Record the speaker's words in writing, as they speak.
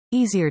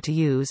Easier to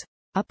use.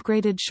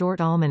 Upgraded short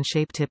almond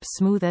shape tips.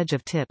 Smooth edge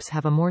of tips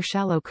have a more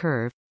shallow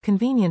curve,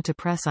 convenient to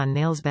press on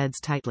nails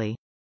beds tightly.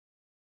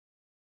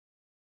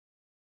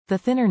 The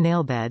thinner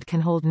nail bed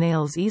can hold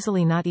nails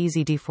easily, not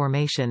easy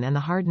deformation, and the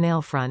hard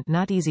nail front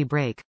not easy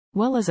break,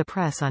 well as a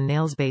press on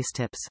nails base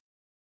tips.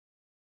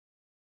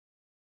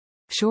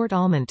 Short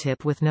almond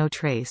tip with no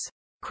trace.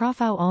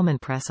 Krofaue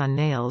almond press on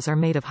nails are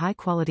made of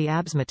high-quality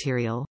ABS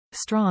material,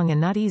 strong and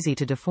not easy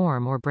to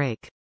deform or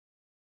break.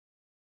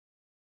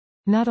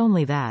 Not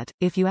only that,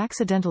 if you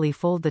accidentally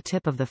fold the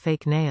tip of the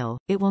fake nail,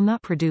 it will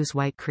not produce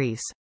white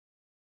crease.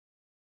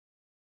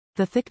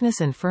 The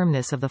thickness and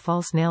firmness of the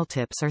false nail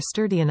tips are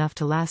sturdy enough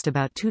to last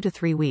about 2 to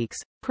 3 weeks,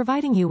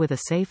 providing you with a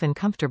safe and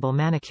comfortable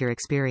manicure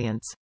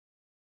experience.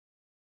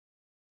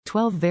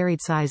 12 varied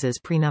sizes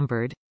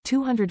pre-numbered.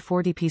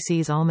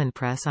 240Pcs Almond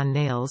press on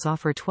nails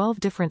offer 12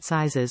 different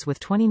sizes with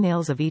 20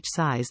 nails of each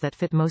size that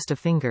fit most of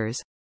fingers.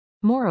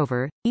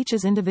 Moreover, each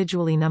is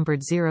individually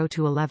numbered 0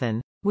 to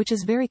 11, which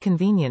is very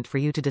convenient for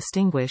you to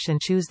distinguish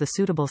and choose the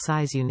suitable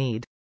size you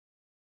need.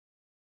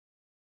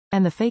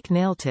 And the fake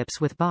nail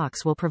tips with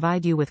box will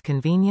provide you with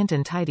convenient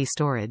and tidy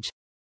storage.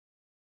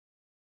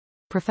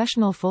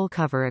 Professional full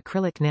cover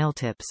acrylic nail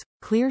tips.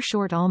 Clear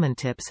short almond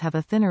tips have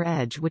a thinner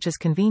edge which is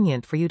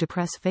convenient for you to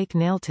press fake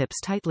nail tips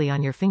tightly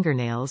on your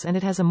fingernails, and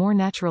it has a more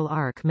natural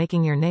arc,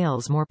 making your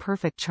nails more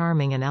perfect,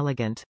 charming and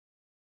elegant.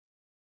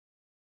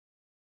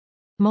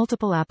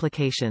 Multiple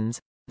applications.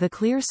 The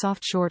clear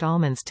soft short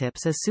almonds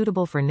tips is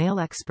suitable for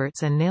nail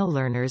experts and nail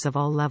learners of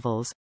all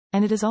levels,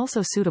 and it is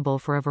also suitable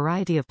for a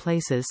variety of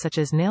places such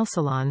as nail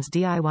salons,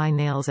 DIY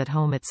nails at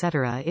home,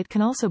 etc. It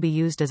can also be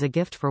used as a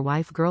gift for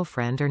wife,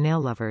 girlfriend or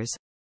nail lovers.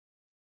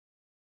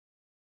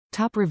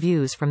 Top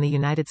reviews from the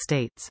United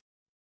States.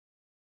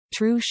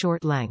 True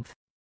short length.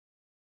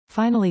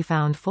 Finally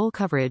found full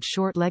coverage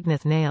short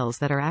length nails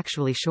that are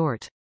actually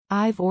short.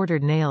 I've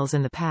ordered nails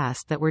in the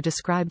past that were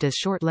described as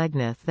short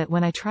length that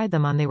when I tried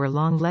them on they were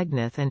long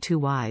length and too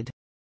wide.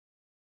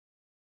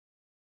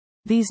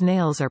 These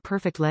nails are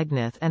perfect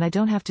length and I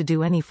don't have to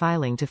do any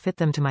filing to fit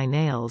them to my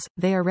nails,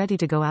 they are ready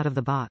to go out of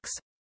the box.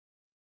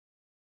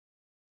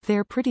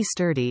 They're pretty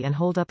sturdy and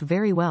hold up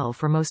very well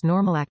for most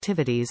normal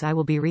activities. I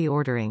will be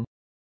reordering.